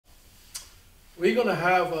we're going to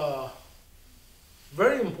have a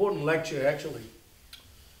very important lecture actually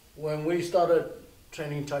when we started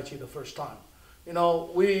training Tai Chi the first time. You know,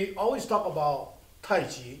 we always talk about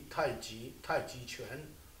Taichi, Taichi Chuan,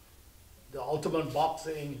 the ultimate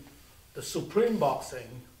boxing, the supreme boxing,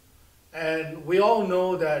 and we all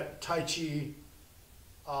know that Tai Chi,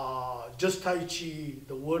 just Tai Chi,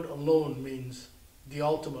 the word alone means the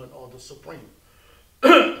ultimate or the supreme,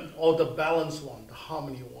 or the balanced one, the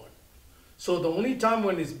harmony one. So the only time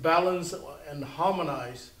when it's balanced and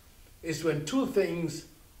harmonized is when two things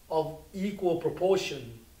of equal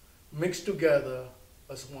proportion mix together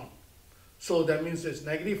as one. So that means there's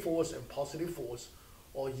negative force and positive force,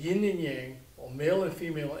 or yin and yang, or male and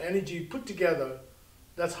female energy put together.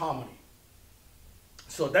 That's harmony.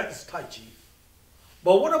 So that's Tai Chi.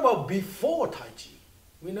 But what about before Tai Chi?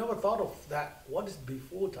 We never thought of that. What is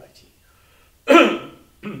before Tai Chi?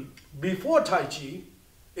 Before Tai Chi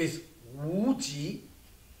is Wu Ji.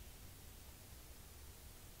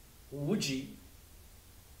 Wuji.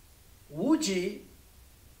 Wuji,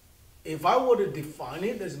 if I were to define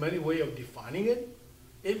it, there's many ways of defining it.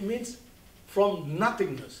 It means from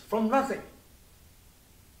nothingness, from nothing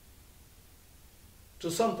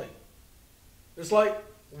to something. It's like,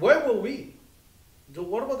 where were we?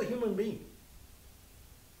 What about the human being?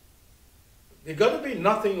 There's got to be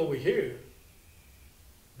nothing over here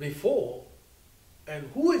before, and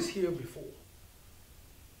who is here before?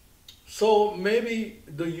 So maybe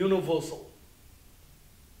the universal,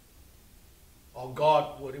 or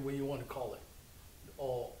God, whatever you want to call it,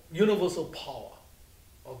 or universal power,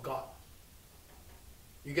 or God.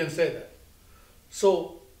 You can say that.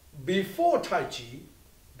 So before Tai Chi,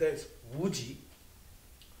 there's Wuji.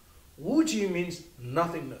 Wuji means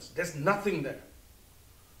nothingness. There's nothing there.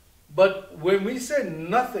 But when we say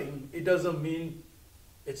nothing, it doesn't mean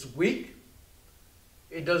it's weak.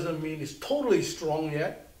 It doesn't mean it's totally strong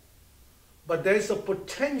yet. But there's a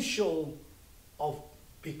potential of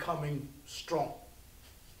becoming strong.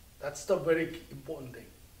 That's the very important thing.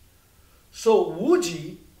 So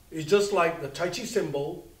Wuji is just like the Tai Chi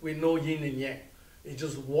symbol. We know yin and yang. It's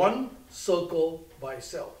just one circle by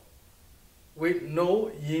itself with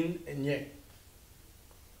no yin and yang.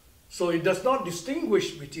 So it does not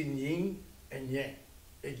distinguish between yin and yang.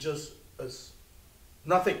 It just is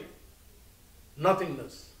nothing,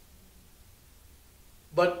 nothingness.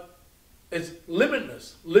 But it's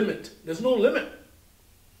limitless, limit. There's no limit.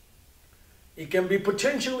 It can be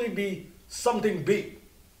potentially be something big,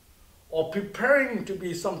 or preparing to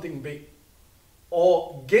be something big,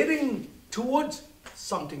 or getting towards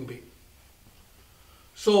something big.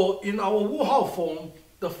 So in our Wu Hao form,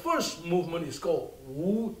 the first movement is called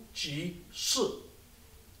Wu Ji Shi.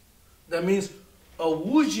 That means a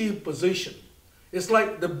Wu Ji position. It's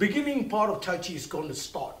like the beginning part of Tai Chi is going to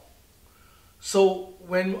start. So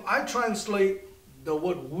when I translate the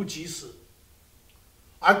word Wu Ji Shi,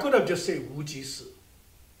 I could have just said Wu Ji Shi,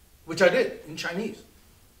 which I did in Chinese.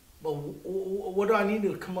 But what do I need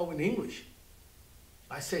to come up with in English?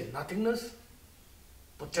 I said nothingness,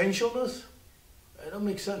 potentialness. It don't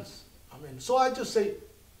make sense. I mean, so I just say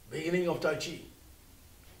beginning of Tai Chi,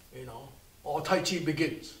 you know, or Tai Chi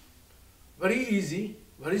begins. Very easy,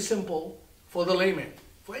 very simple for the layman.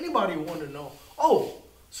 For anybody who want to know, oh,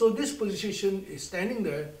 so this position is standing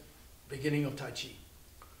there, beginning of Tai Chi.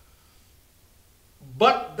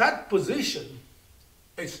 But that position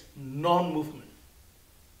is non-movement.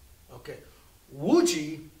 Okay,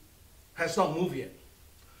 Wuji has not moved yet.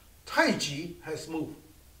 Taichi has moved.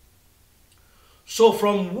 So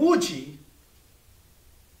from Wuji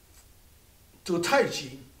to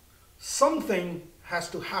Taichi, something has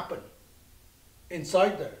to happen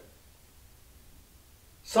inside there.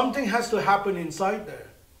 Something has to happen inside there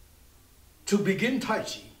to begin Tai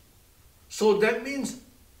Chi. So that means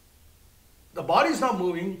the body is not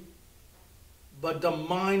moving, but the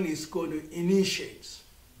mind is going to initiate.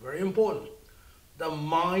 Very important. The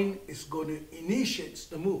mind is going to initiate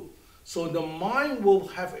the move. So the mind will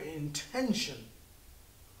have an intention,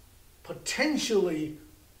 potentially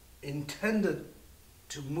intended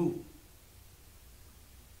to move,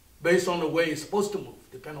 based on the way it's supposed to move,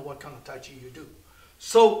 depending on what kind of Tai Chi you do.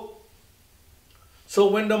 So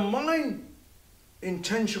when the mind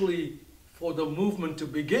intentionally for the movement to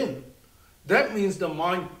begin, that means the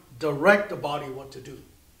mind direct the body what to do.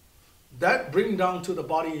 That brings down to the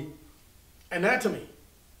body anatomy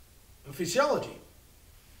and physiology.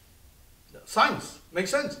 Science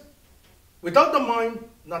makes sense. Without the mind,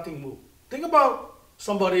 nothing moves. Think about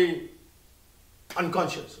somebody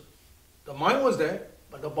unconscious. The mind was there,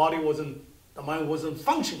 but the mind wasn't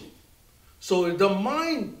functioning. So if the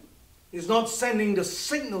mind It's not sending the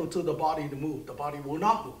signal to the body to move. The body will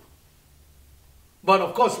not move. But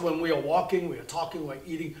of course, when we are walking, we are talking, we are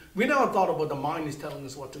eating, we never thought about the mind is telling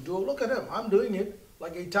us what to do. Look at him, I'm doing it.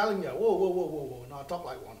 Like an Italian guy, whoa, whoa, whoa, whoa, whoa. Now I talk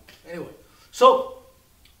like one. Anyway, so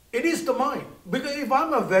it is the mind. Because if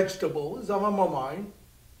I'm a vegetable, if I'm a mind,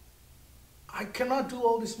 I cannot do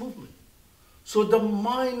all this movement. So the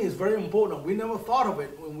mind is very important. We never thought of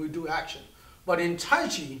it when we do action. But in Tai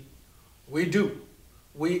Chi, we do.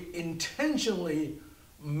 We intentionally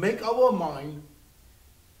make our mind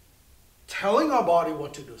telling our body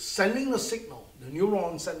what to do, sending the signal, the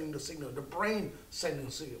neuron sending the signal, the brain sending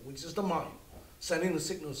the signal, which is the mind, sending the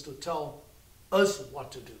signals to tell us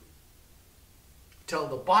what to do, tell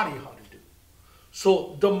the body how to do.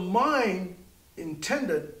 So the mind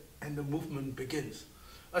intended and the movement begins.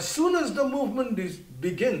 As soon as the movement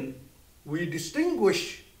begins, we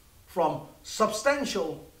distinguish from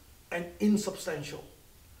substantial and insubstantial.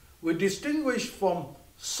 We distinguish from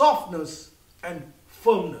softness and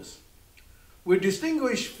firmness. We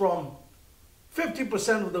distinguish from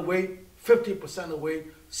 50% of the weight, 50% of the weight,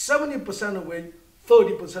 70% of weight,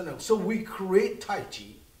 30% of. So we create Tai Chi.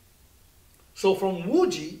 So from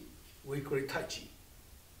Wuji, we create Tai Chi.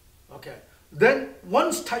 Okay. Then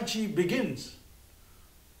once Tai Chi begins,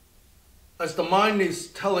 as the mind is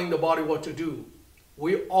telling the body what to do,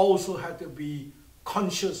 we also have to be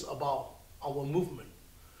conscious about our movement.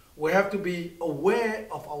 We have to be aware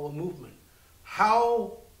of our movement.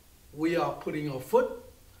 How we are putting our foot,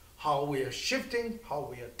 how we are shifting, how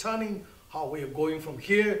we are turning, how we are going from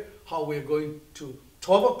here, how we are going to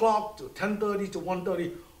 12 o'clock, to 10:30, to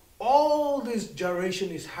 1:30. All this gyration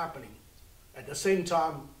is happening. At the same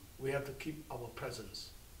time, we have to keep our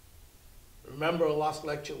presence. Remember, our last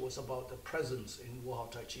lecture was about the presence in Wu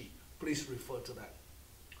Tai Chi. Please refer to that.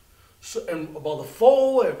 So, and about the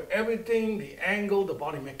flow of everything, the angle, the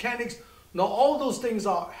body mechanics. Now, all those things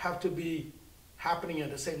have to be happening at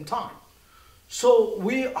the same time. So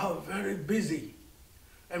we are very busy.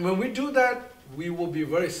 And when we do that, we will be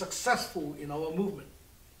very successful in our movement.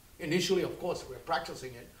 Initially, of course, we're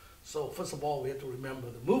practicing it. So first of all, we have to remember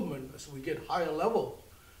the movement. As we get higher level,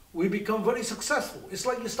 we become very successful. It's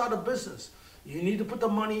like you start a business. You need to put the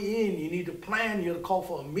money in, you need to plan, you call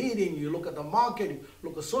for a meeting, you look at the market, you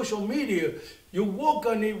look at social media, you work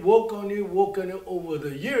on it, work on it, work on it over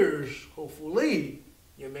the years. Hopefully,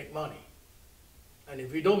 you make money. And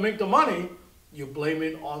if you don't make the money, you blame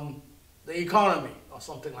it on the economy or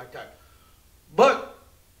something like that. But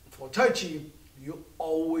for Tai Chi, you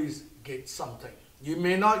always get something. You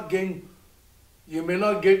may not get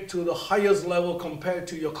to the highest level compared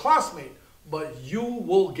to your classmate, but you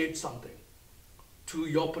will get something to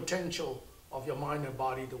your potential of your mind and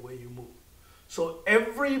body, the way you move. So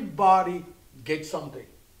everybody gets something.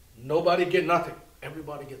 Nobody gets nothing.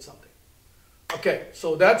 Everybody gets something. Okay,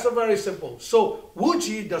 so that's a very simple. So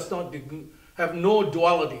Wuji does not have no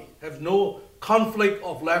duality, have no conflict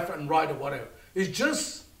of left and right or whatever. It's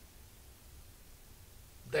just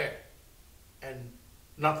there and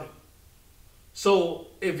nothing. So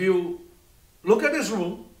if you look at this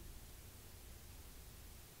room,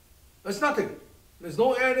 there's nothing. There's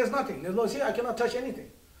no air, there's nothing. There's no, see, I cannot touch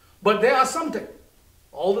anything. But there are something.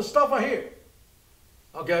 All the stuff are here.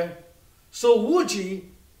 Okay? So Wuji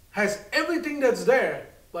has everything that's there,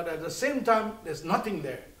 but at the same time, there's nothing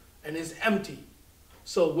there, and it's empty.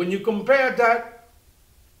 So when you compare that,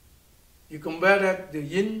 the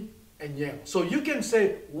yin and yang. So you can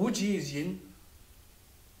say Wuji is yin,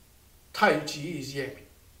 Tai Chi is yang.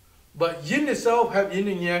 But yin itself have yin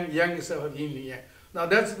and yang itself have yin and yang. Now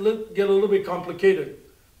that's get a little bit complicated.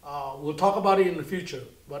 We'll talk about it in the future,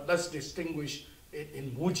 but let's distinguish it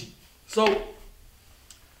in Wuji. So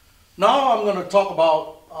now I'm going to talk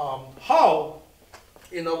about how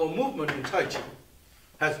in our movement in Tai Chi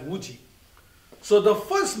has Wuji. So the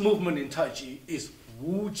first movement in Tai Chi is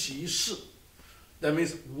Wu Ji Shi. That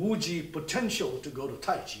means Wuji potential to go to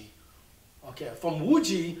Tai Chi. Okay, from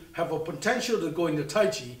Wuji have a potential to go into Tai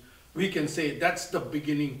Chi, we can say that's the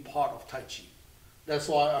beginning part of Tai Chi. That's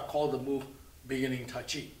why I call the move beginning Tai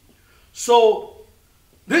Chi. So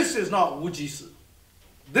this is not Wu Ji Shi.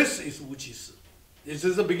 This is Wu Ji Shi. This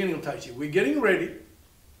is the beginning of Tai Chi. We're getting ready.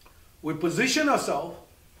 We position ourselves.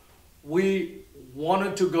 We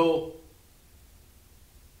wanted to go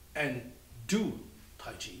and do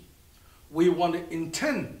Tai Chi. We want to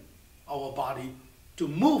intend our body to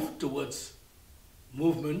move towards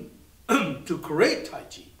movement to create Tai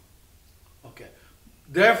Chi. Okay.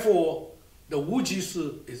 Therefore, the Wu Ji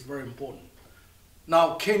Shi is very important.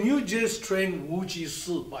 Now, can you just train Wu Ji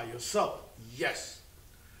Shi by yourself? Yes.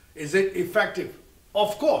 Is it effective?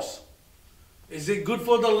 Of course. Is it good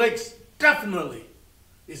for the legs? Definitely.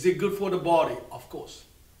 Is it good for the body? Of course.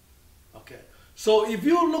 Okay. So if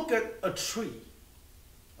you look at a tree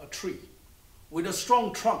with a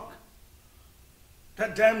strong trunk,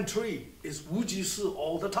 that damn tree is Wu Ji Shi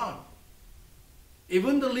all the time.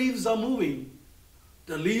 Even the leaves are moving.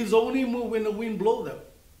 The leaves only move when the wind blows them.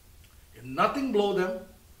 If nothing blows them,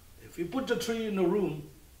 if you put the tree in a room,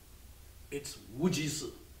 it's Wu Ji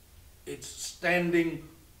Shi. It's standing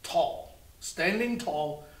tall, standing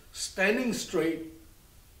straight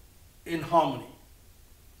in harmony,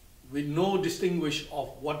 with no distinguish of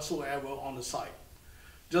whatsoever on the side.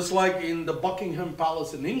 Just like in the Buckingham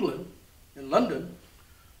Palace in England, in London,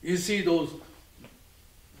 you see those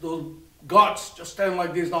guards just stand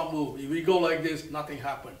like this, not move. If you go like this, nothing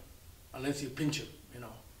happen, unless you pinch them, you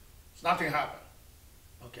know. It's nothing happen.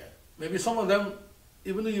 Okay. Maybe some of them,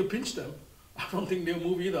 even though you pinch them, I don't think they'll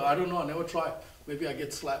move either. I don't know, I never tried. Maybe I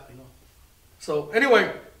get slapped, you know. So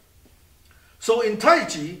anyway, so in Tai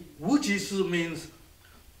Chi, Wu Ji Shi means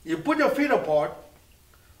you put your feet apart,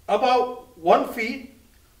 about 1 feet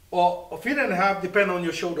or a feet and a half, depending on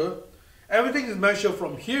your shoulder. Everything is measured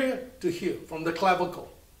from here to here, from the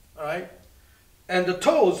clavicle, all right? And the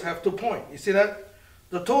toes have to point. You see that?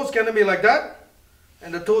 The toes cannot be like that,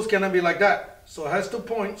 and the toes cannot be like that. So it has to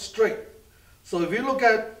point straight. So if you look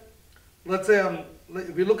at, let's say,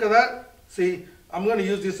 if you look at that, see, I'm going to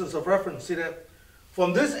use this as a reference. See that?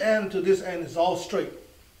 From this end to this end is all straight.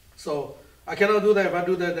 So I cannot do that. If I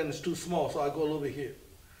do that, then it's too small. So I go a little bit here.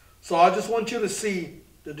 So I just want you to see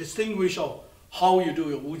the distinguish of how you do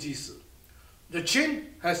your Wu Ji Shi. The chin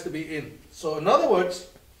has to be in. So in other words,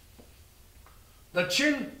 the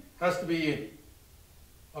chin has to be in.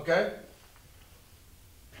 Okay?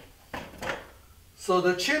 So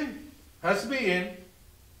the chin has to be in.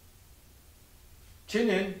 Chin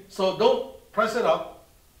in. So don't press it up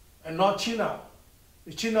and not chin out.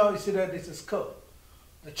 The chin out, you see that this is curved.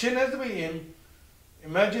 The chin has to be in.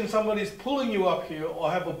 Imagine somebody's pulling you up here or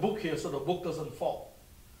have a book here so the book doesn't fall.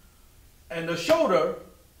 And the shoulder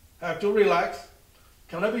have to relax.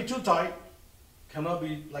 Cannot be too tight. Cannot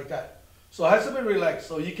be like that. So it has to be relaxed.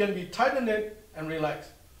 So you can be tight in it and relax.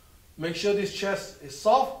 Make sure this chest is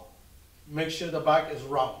soft. Make sure the back is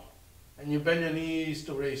round. And you bend your knees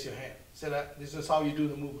to raise your hand. See that? This is how you do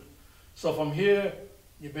the movement. So from here,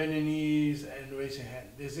 you bend your knees and raise your hand.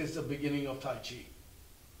 This is the beginning of Tai Chi.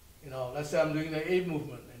 You know, let's say I'm doing the 8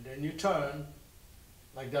 movement, and then you turn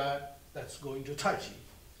like that. That's going to Tai Chi.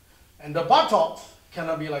 And the buttocks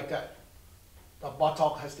cannot be like that. The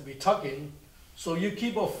buttock has to be tucked in. So you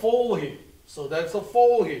keep a fold here. So that's a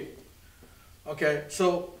fold here. Okay,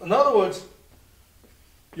 so in other words,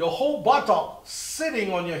 your whole buttock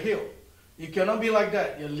sitting on your heel. You cannot be like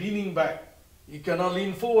that. You're leaning back. You cannot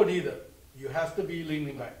lean forward either. You have to be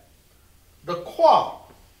leaning back. The quad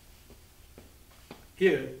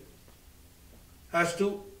here has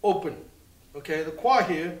to open. Okay, the quad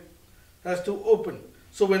here has to open.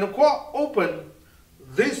 So when the quad open,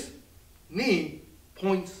 this knee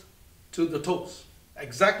points to the toes,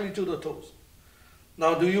 exactly to the toes.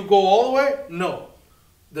 Now, do you go all the way? No.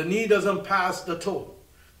 The knee doesn't pass the toe.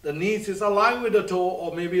 The knee is aligned with the toe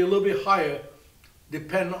or maybe a little bit higher,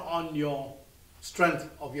 depending on your strength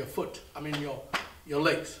of your foot, I mean your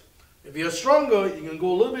legs. If you're stronger, you can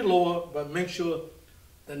go a little bit lower, but make sure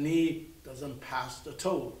the knee doesn't pass the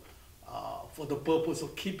toe for the purpose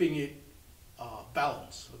of keeping it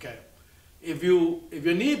balanced, okay? If your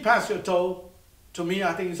knee passes your toe, to me,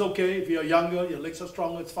 I think it's okay. If you're younger, your legs are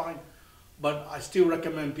stronger, it's fine. But I still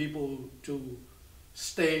recommend people to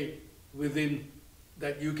stay within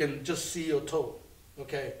that you can just see your toe,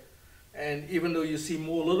 okay? And even though you see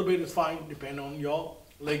more a little bit, it's fine, depending on your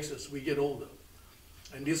legs as we get older.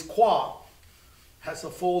 And this quad has a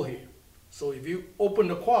fold here. So if you open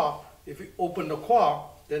the quad,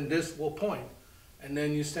 then this will point. And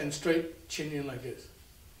then you stand straight, chin in like this.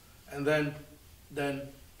 And then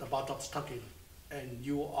the buttocks tuck in. And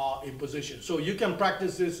you are in position. So you can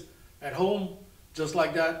practice this at home, just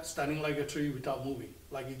like that, standing like a tree without moving.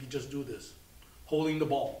 Like you can just do this. Holding the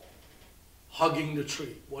ball. Hugging the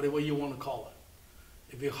tree, whatever you want to call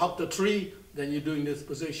it. If you hug the tree, then you're doing this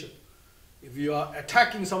position. If you are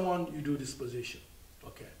attacking someone, you do this position.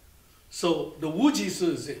 Okay. So the Wu Ji Shi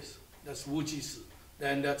is this. That's Wu Ji Shi.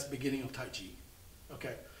 Then that's beginning of Tai Chi.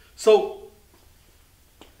 Okay. So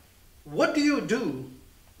what do you do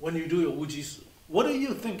when you do your Wu Ji Shi? What are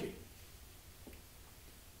you thinking?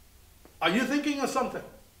 Are you thinking of something?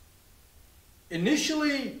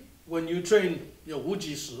 Initially, when you train your Wu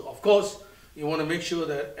Ji Shi, of course, you want to make sure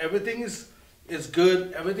that everything is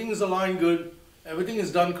good, everything is aligned good, everything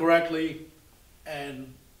is done correctly,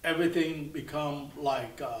 and everything become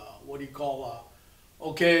like what do you call,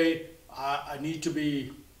 okay, I need to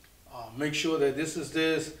be, make sure that this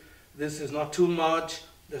is not too much,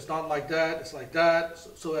 it's not like that, it's like that.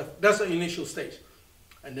 So that's the initial stage.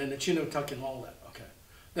 And then the chin of tuck and all that, okay.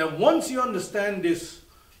 Then once you understand this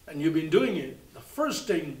and you've been doing it, the first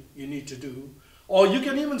thing you need to do, or you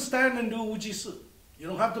can even stand and do Wu Ji Shi. You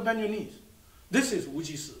don't have to bend your knees. This is Wu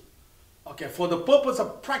Ji Shi. Okay, for the purpose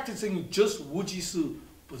of practicing just Wu Ji Shi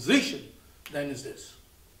position, then is this.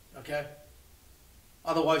 Okay?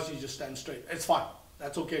 Otherwise, you just stand straight. It's fine.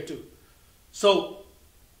 That's okay too. So,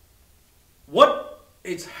 what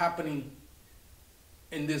is happening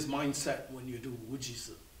in this mindset when you do Wu Ji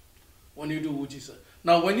Shi? When you do Wu Ji Shi.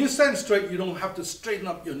 Now, when you stand straight, you don't have to straighten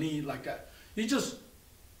up your knee like that. You just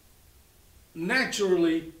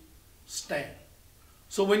naturally stand.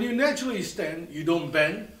 So when you naturally stand, you don't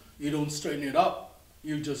bend, you don't straighten it up,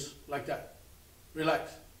 you just like that.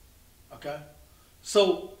 Relax. Okay?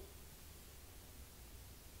 So,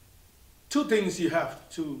 two things you have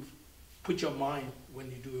to put your mind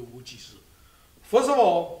when you do a Wu Ji Shi. First of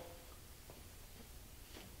all,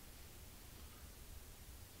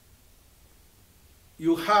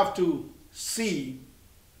 you have to see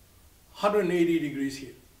 180 degrees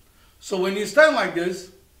here. So when you stand like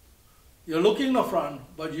this, you're looking in the front,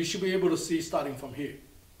 but you should be able to see starting from here.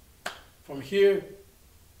 From here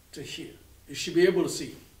to here. You should be able to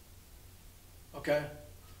see. Okay?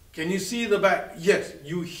 Can you see the back? Yes,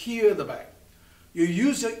 you hear the back. You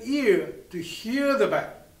use your ear to hear the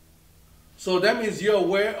back. So that means you're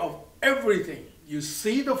aware of everything. You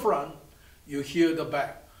see the front, you hear the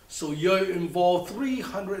back. So you're involved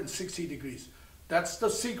 360 degrees. That's the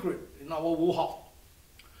secret in our Wu Hao.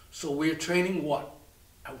 So we're training what?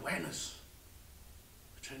 Awareness.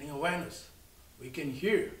 We're training awareness. We can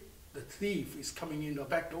hear the thief is coming in the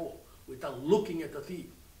back door without looking at the thief.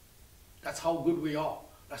 That's how good we are.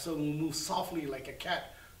 That's why we move softly like a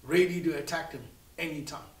cat, ready to attack him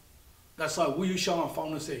anytime. That's why Wu Ji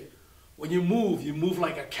founder say, when you move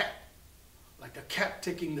like a cat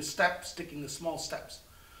taking the steps, taking the small steps.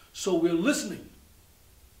 So we're listening,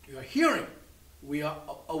 we are hearing, we are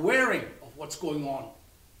awareing of what's going on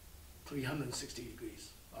 360 degrees,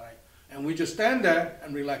 all right? And we just stand there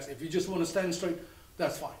and relax. If you just want to stand straight,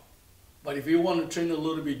 that's fine. But if you want to train a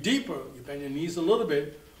little bit deeper, you bend your knees a little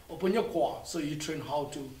bit, open your quad, so you train how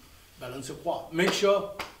to balance your quad. Make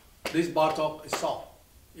sure this buttock is soft.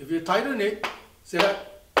 If you tighten it, see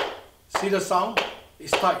that? See the sound?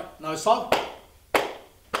 It's tight. Now it's soft.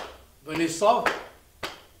 When it's soft,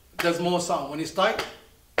 there's more sound. When it's tight,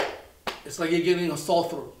 it's like you're getting a sore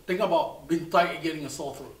throat. Think about being tight and getting a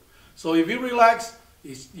sore throat. So if you relax,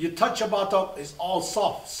 you touch your buttock, it's all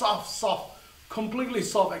soft, soft, soft, completely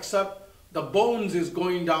soft, except the bones is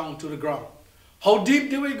going down to the ground. How deep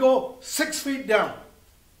do we go? 6 feet down.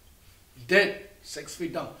 Dead, 6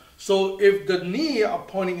 feet down. So if the knee are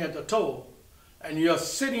pointing at the toe, and you're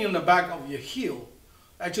sitting in the back of your heel,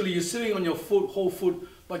 actually you're sitting on your foot, whole foot,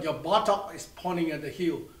 but your buttock is pointing at the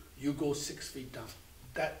heel, you go 6 feet down.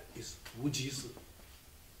 That is Wu Ji Shi.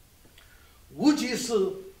 Wu Ji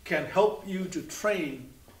Shi can help you to train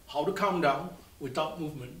how to calm down without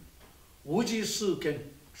movement. Wu Ji Shi can,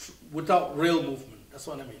 without real movement, that's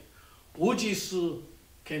what I mean. Wu Ji Shi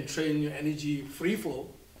can train your energy free flow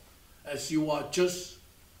as you are just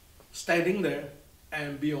standing there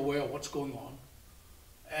and be aware of what's going on.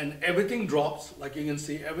 And everything drops, like you can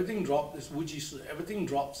see, everything drops, this Wu Ji Shi, everything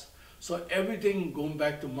drops. So everything going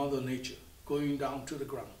back to Mother Nature, going down to the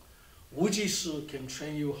ground. Wu Ji Shi can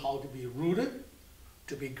train you how to be rooted,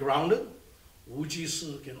 to be grounded. Wu Ji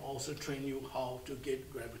Shi can also train you how to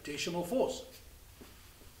get gravitational force.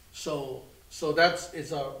 So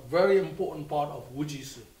it's a very important part of Wu Ji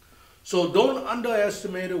Shi. So don't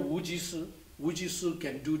underestimate Wu Ji Shi. Wu Ji Shi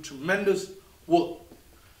can do tremendous work.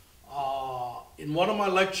 In one of my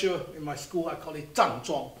lectures in my school, I call it 站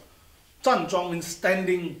桩. 站桩 means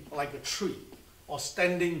standing like a tree or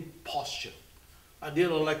standing posture. I did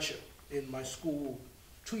a lecture in my school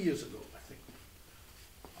 2 years ago, I think.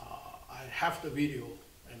 I have the video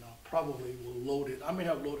and I probably will load it. I may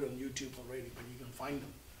have loaded on YouTube already, but you can find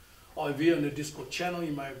them. Or if you're on the Discord channel,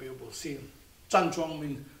 you might be able to see them. 站桩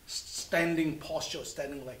means standing posture,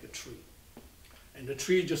 standing like a tree. And the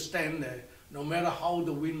tree just stand there. No matter how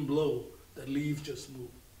the wind blows, the leaves just move.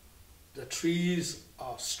 The trees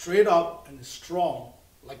are straight up and strong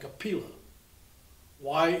like a pillar.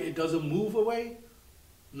 Why it doesn't move away?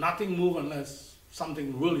 Nothing moves unless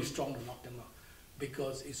something really strong to knock them out.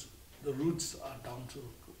 Because the roots are down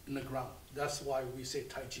in the ground. That's why we say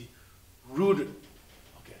Taichi, rooted.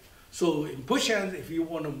 Okay. So in push hands, if you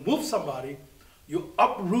want to move somebody, You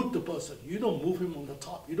uproot the person. You don't move him on the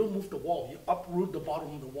top. You don't move the wall. You uproot the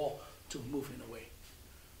bottom of the wall to move him away.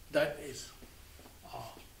 That is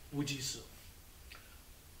Wu Ji Shi.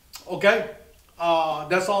 Okay,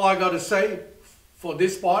 that's all I got to say for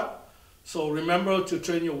this part. So remember to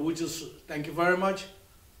train your Wu Ji Shi. Thank you very much,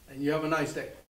 and you have a nice day.